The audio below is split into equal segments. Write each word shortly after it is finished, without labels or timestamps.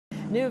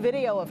New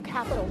video of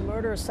capital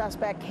murder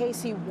suspect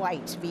Casey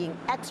White being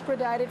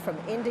extradited from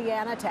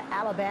Indiana to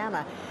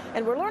Alabama.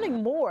 And we're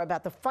learning more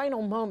about the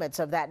final moments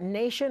of that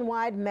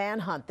nationwide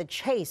manhunt, the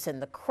chase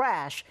and the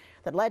crash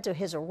that led to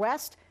his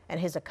arrest and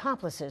his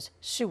accomplice's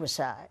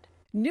suicide.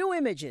 New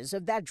images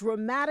of that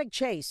dramatic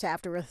chase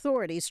after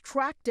authorities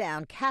tracked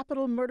down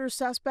capital murder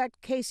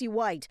suspect Casey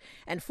White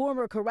and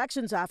former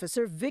corrections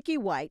officer Vicky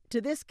White to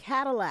this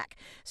Cadillac.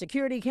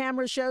 Security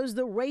camera shows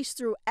the race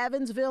through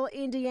Evansville,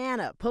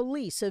 Indiana.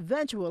 Police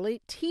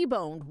eventually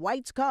T-boned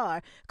White's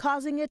car,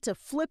 causing it to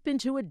flip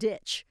into a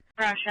ditch.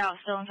 Crashed out,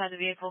 still inside the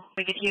vehicle.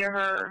 We could hear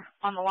her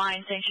on the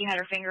line saying she had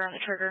her finger on the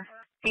trigger.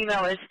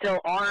 Female is still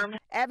armed.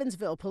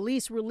 Evansville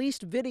police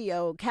released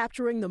video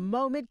capturing the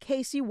moment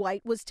Casey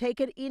White was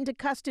taken into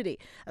custody.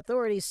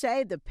 Authorities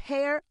say the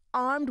pair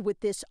armed with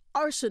this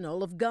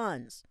arsenal of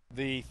guns.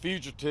 The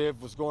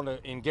fugitive was going to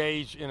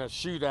engage in a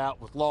shootout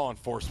with law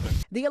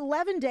enforcement. The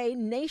 11-day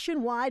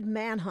nationwide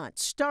manhunt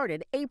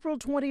started April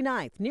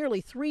 29th,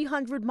 nearly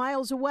 300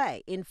 miles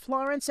away in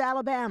Florence,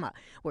 Alabama,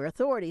 where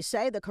authorities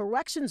say the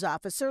corrections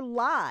officer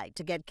lied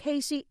to get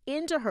Casey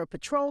into her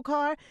patrol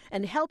car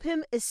and help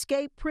him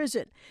escape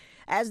prison.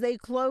 As they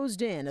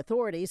closed in,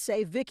 authorities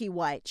say Vicky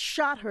White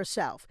shot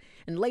herself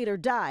and later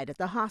died at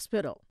the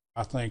hospital.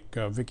 I think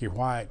Vicky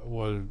White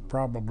was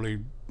probably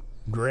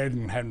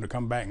dreading having to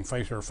come back and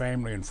face her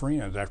family and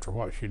friends after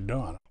what she'd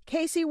done.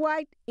 Casey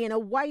White, in a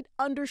white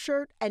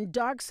undershirt and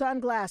dark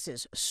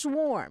sunglasses,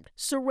 swarmed,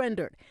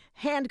 surrendered,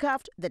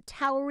 handcuffed the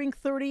towering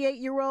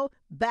 38-year-old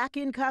back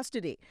in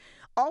custody.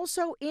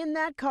 Also in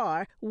that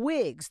car,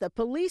 wigs that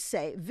police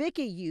say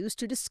Vicky used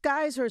to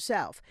disguise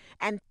herself,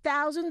 and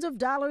thousands of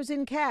dollars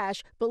in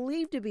cash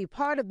believed to be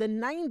part of the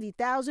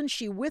 $90,000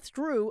 she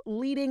withdrew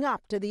leading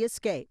up to the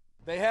escape.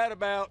 They had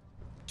about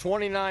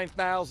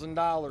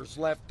 $29,000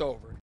 left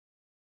over.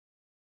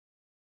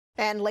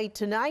 And late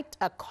tonight,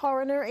 a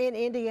coroner in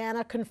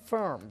Indiana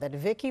confirmed that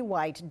Vicky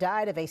White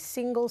died of a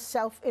single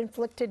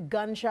self-inflicted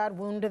gunshot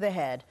wound to the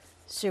head,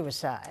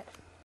 suicide.